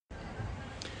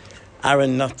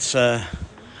Aaron, not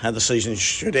how the season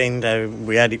should end.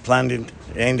 We had it planned, it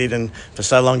ended, and for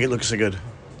so long it looks so good.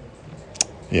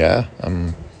 Yeah,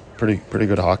 pretty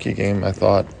good hockey game. I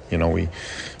thought, we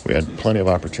had plenty of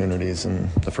opportunities in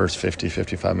the first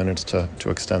 55 minutes to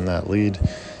extend that lead.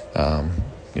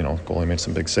 Goalie made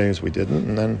some big saves. We didn't,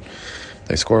 and then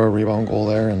they score a rebound goal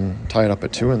there and tie it up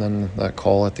at 2, and then that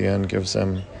call at the end gives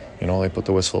them, they put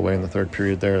the whistle away in the third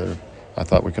period there. I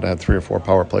thought we could have had 3 or 4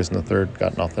 power plays in the third,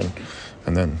 got nothing.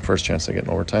 And then first chance they get in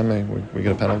overtime, we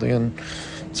get a penalty, and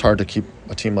it's hard to keep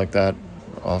a team like that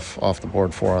off the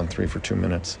board 4-on-3 for 2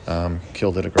 minutes.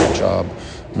 Kill did a great job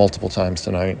multiple times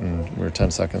tonight, and we were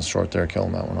 10 seconds short there,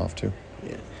 killing that one off too.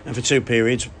 Yeah. And for 2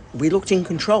 periods, we looked in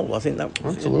control. I think that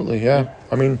absolutely, yeah.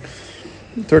 I mean,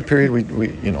 third period, we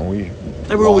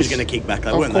they were always going to kick back,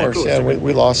 though, weren't they? Of course, yeah.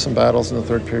 We lost some battles in the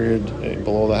third period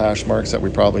below the hash marks that we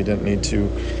probably didn't need to.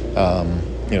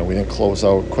 We didn't close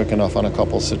out quick enough on a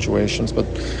couple of situations, but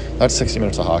that's 60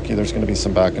 minutes of hockey. There's going to be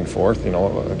some back and forth.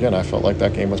 Again, I felt like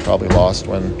that game was probably lost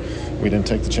when we didn't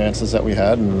take the chances that we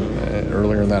had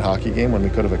earlier in that hockey game when we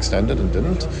could have extended and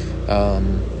didn't.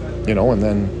 And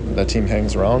then that team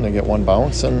hangs around. They get one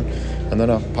bounce, and then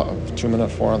a 2-minute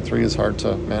 4-on-3 is hard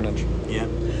to manage. Yeah,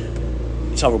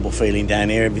 it's a horrible feeling down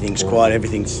here. Everything's quiet.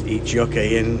 Everything's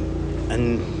yucky,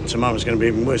 and tomorrow's going to be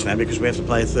even worse now because we have to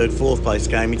play a third, fourth place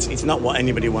game. It's not what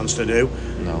anybody wants to do.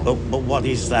 No. But what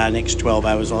is our next 12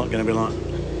 hours going to be like?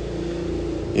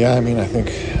 Yeah, I mean, I think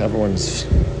everyone's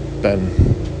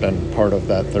been part of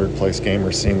that third place game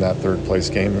or seen that third place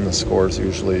game, and the score's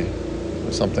usually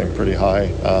something pretty high.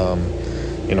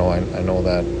 I know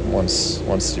that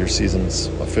once your season's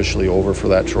officially over for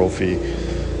that trophy,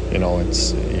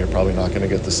 you're probably not going to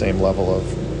get the same level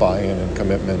of buy-in and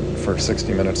commitment for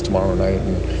 60 minutes tomorrow night.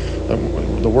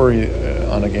 And the worry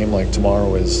on a game like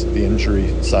tomorrow is the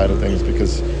injury side of things,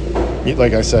 because,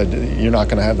 like I said, you're not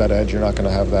going to have that edge. You're not going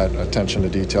to have that attention to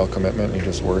detail commitment. You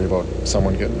just worry about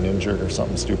someone getting injured or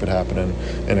something stupid happening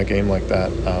in a game like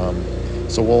that.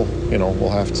 So we'll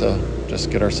have to just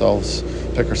pick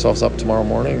ourselves up tomorrow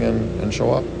morning and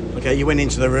show up. Okay, you went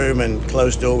into the room and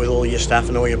closed door with all your staff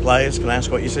and all your players. Can I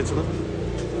ask what you said to them?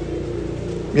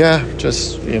 Yeah,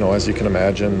 just, as you can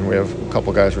imagine, we have a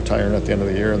couple guys retiring at the end of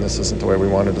the year, and this isn't the way we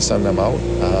wanted to send them out.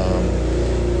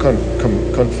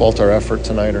 Couldn't fault our effort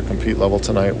tonight or compete level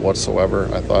tonight whatsoever.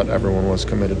 I thought everyone was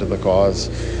committed to the cause,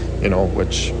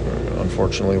 which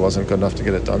unfortunately wasn't good enough to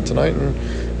get it done tonight. And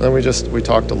then we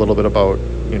talked a little bit about,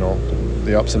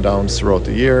 the ups and downs throughout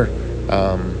the year.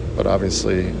 But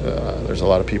obviously, there's a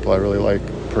lot of people I really like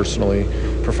personally,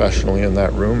 professionally in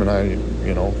that room, and I,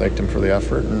 thanked them for the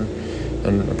effort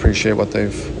and appreciate what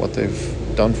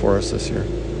they've done for us this year.